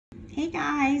Hey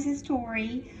guys, it's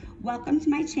Tori. Welcome to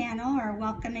my channel, or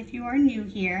welcome if you are new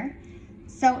here.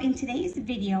 So in today's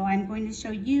video, I'm going to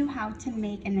show you how to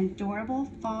make an adorable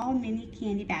fall mini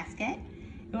candy basket.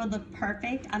 It will look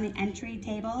perfect on the entry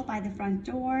table by the front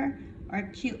door, or a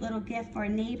cute little gift for a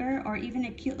neighbor, or even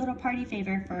a cute little party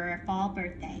favor for a fall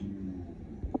birthday.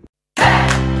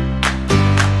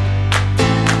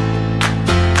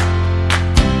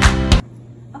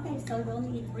 So we'll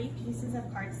need 3 pieces of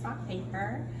cardstock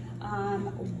paper,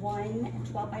 one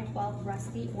 12 by 12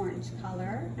 rusty orange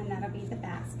color, and that'll be the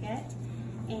basket,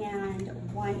 and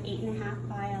one 8.5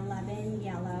 by 11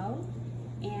 yellow,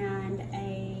 and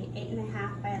a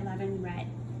 8.5 by 11 red.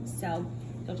 So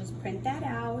you'll just print that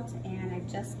out, and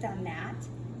I've just done that,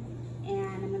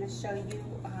 and I'm going to show you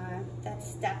the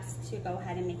steps to go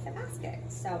ahead and make the basket.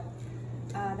 So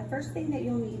the first thing that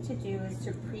you'll need to do is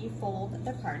to pre-fold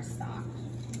the cardstock,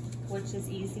 which is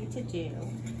easy to do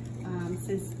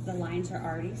since the lines are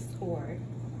already scored.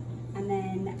 And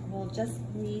then we'll just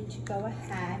need to go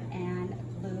ahead and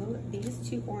glue these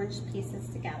 2 orange pieces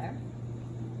together.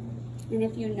 And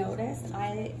if you notice,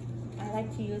 I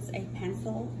like to use a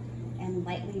pencil and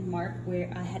lightly mark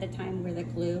ahead of time where the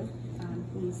glue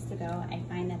needs to go. I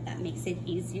find that makes it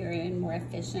easier and more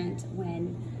efficient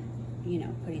when,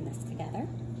 putting this together.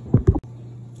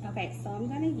 Okay, so I'm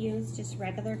going to use just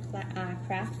regular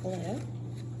craft glue.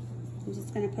 I'm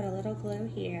just going to put a little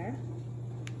glue here.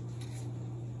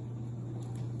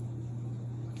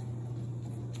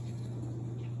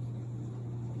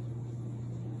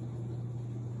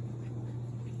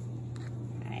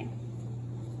 Okay.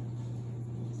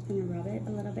 Just going to rub it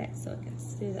a little bit so it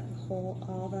gets through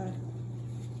all the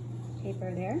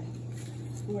paper there.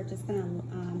 And we're just going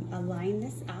to align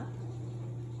this up.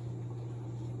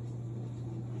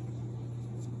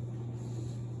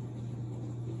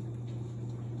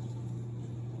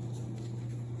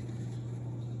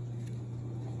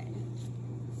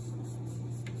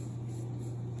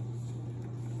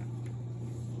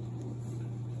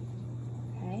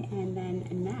 And then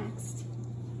next,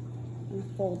 I'm going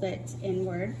to fold it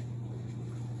inward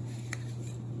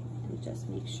and just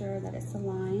make sure that it's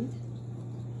aligned.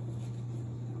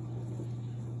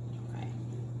 Okay.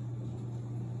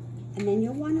 And then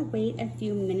you'll want to wait a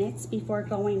few minutes before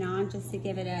going on, just to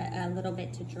give it a little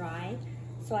bit to dry.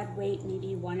 So I'd wait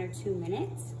maybe 1 or 2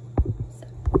 minutes.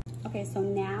 Okay, so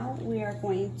now we are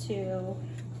going to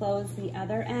close the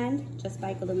other end just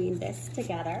by gluing this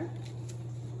together.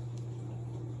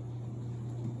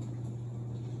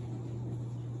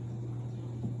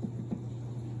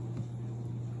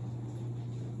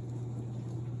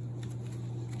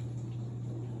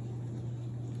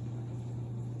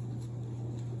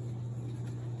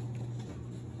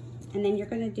 And then you're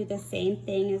going to do the same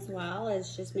thing as well,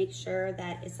 as just make sure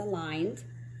that it's aligned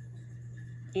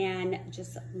and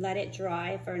just let it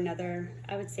dry for another,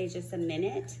 I would say just a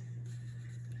minute.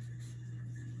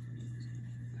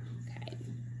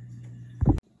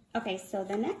 Okay, so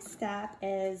the next step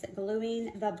is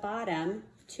gluing the bottom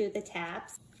to the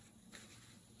tabs.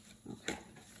 Okay,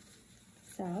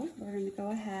 so we're going to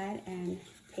go ahead and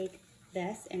take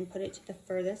this and put it to the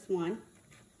furthest one.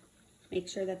 Make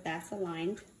sure that that's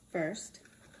aligned first.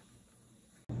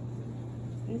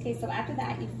 Okay, so after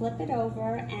that you flip it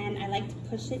over, and I like to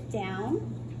push it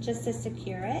down just to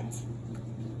secure it.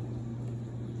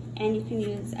 And you can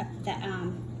use a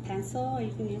pencil, or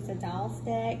you can use a dowel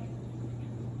stick,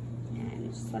 and you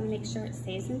just want to make sure it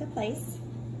stays into place.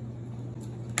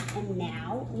 And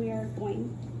now we are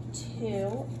going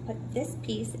to put this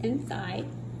piece inside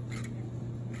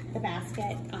the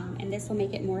basket, and this will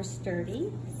make it more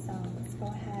sturdy. So let's go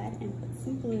ahead and put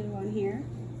some glue on here.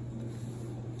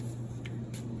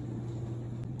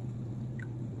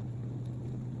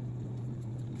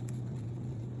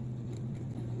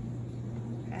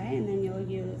 Okay, and then you'll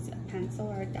use a pencil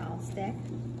or a dowel stick,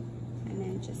 and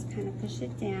then just kind of push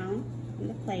it down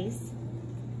into place.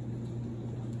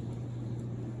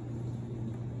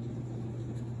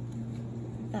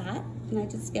 Like that, and I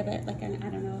just give it like an, I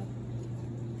don't know,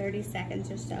 30 seconds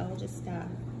or so, just to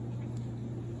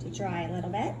dry a little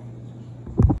bit.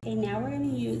 Okay, now we're going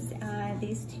to use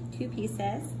these 2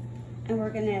 pieces, and we're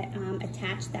going to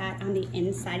attach that on the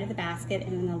inside of the basket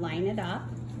and then align it up,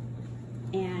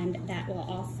 and that will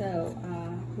also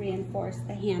reinforce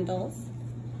the handles.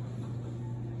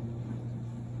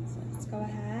 So let's go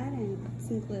ahead and put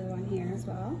some glue on here as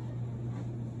well.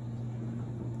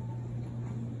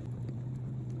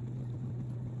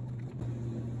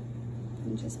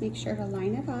 And just make sure to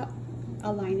line it up,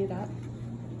 align it up.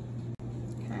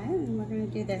 Okay, and we're going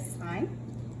to do this side.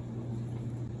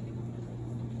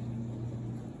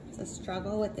 a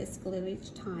struggle with this glue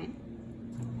each time.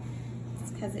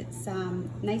 It's because it's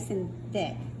nice and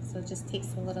thick, so it just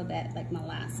takes a little bit like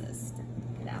molasses to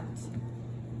get out.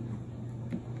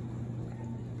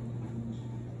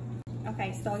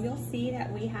 Okay, so you'll see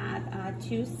that we have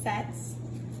 2 sets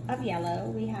of yellow.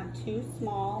 We have 2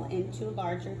 small and 2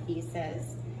 larger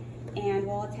pieces, and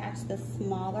we'll attach the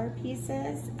smaller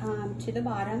pieces to the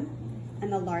bottom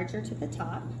and the larger to the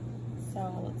top.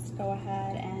 So let's go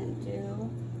ahead and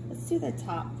let's do the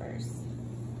top first.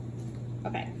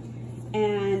 Okay,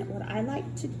 and what I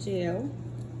like to do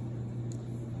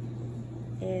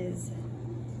is,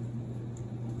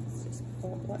 let's just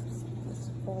fold, whoops, let's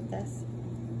fold this.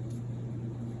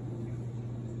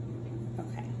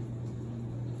 Okay,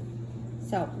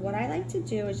 so what I like to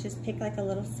do is just pick like a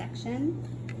little section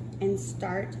and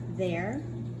start there.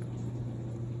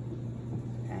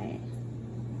 Okay,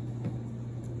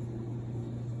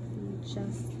 and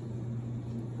just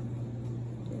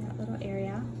do that little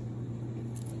area,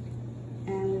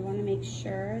 and we want to make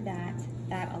sure that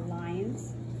that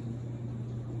aligns.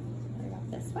 Put it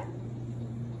up this way.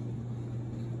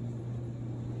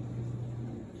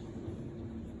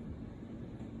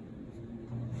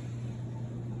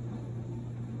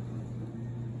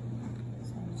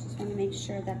 So to make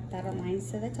sure that that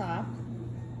aligns to the top.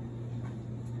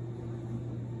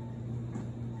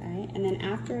 Okay, and then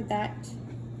after that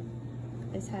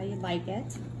is how you like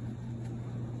it,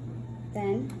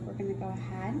 then we're going to go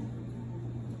ahead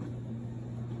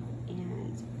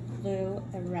and glue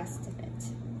the rest of it.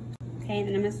 Okay, and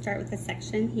then I'm going to start with a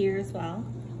section here as well.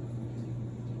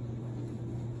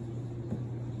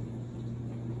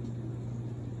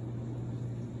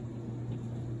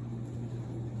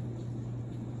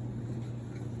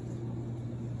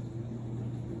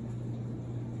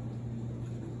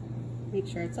 Make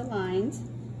sure it's aligned.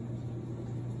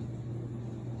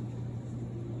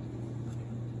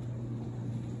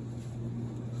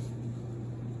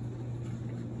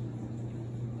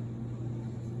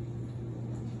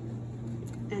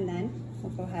 And then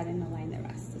we'll go ahead and align the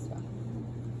rest as well.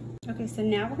 Okay, so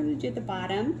now we're going to do the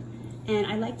bottom, and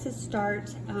I like to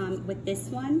start with this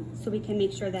one so we can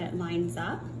make sure that it lines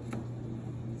up.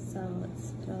 So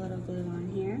let's put a little glue on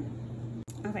here.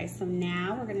 Okay, so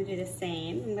now we're going to do the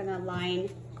same. I'm going to line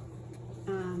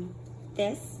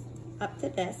this up to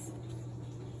this.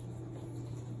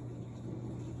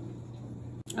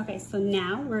 Okay, so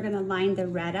now we're going to line the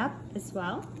red up as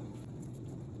well.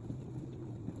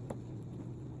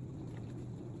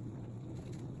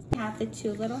 We have the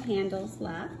 2 little handles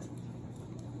left.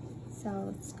 So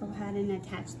let's go ahead and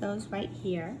attach those right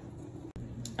here.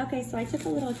 Okay, so I took a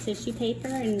little tissue paper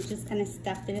and just kind of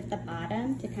stuffed it at the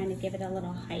bottom to kind of give it a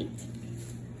little height.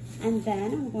 And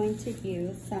then I'm going to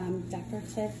use some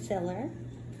decorative filler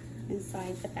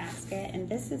inside the basket. And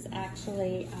this is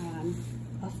actually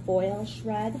a foil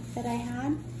shred that I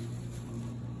had.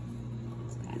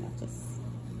 It's kind of just,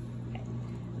 okay.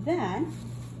 Then,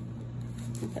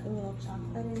 I'll put a little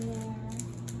chocolate in there.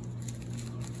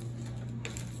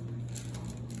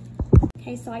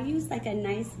 Okay, so I use like a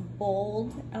nice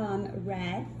bold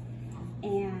red,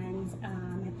 and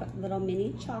I put little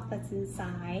mini chocolates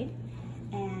inside.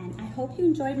 And I hope you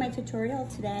enjoyed my tutorial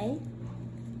today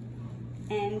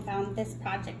and found this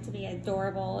project to be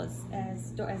adorable,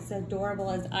 as adorable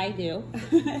as I do.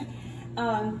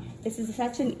 This is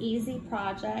such an easy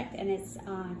project, and it's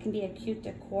can be a cute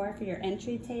decor for your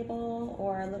entry table,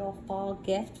 or a little fall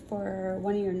gift for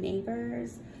one of your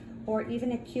neighbors, or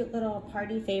even a cute little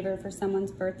party favor for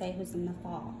someone's birthday who's in the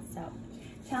fall. So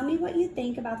tell me what you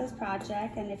think about this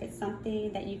project, and if it's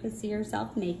something that you could see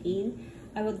yourself making.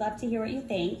 I would love to hear what you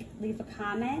think. Leave a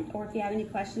comment, or if you have any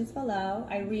questions below.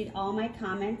 I read all my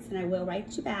comments and I will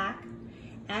write you back.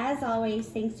 As always,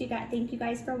 thank you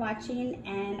guys for watching,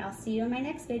 and I'll see you in my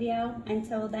next video.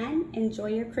 Until then,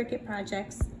 enjoy your Cricut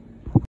projects.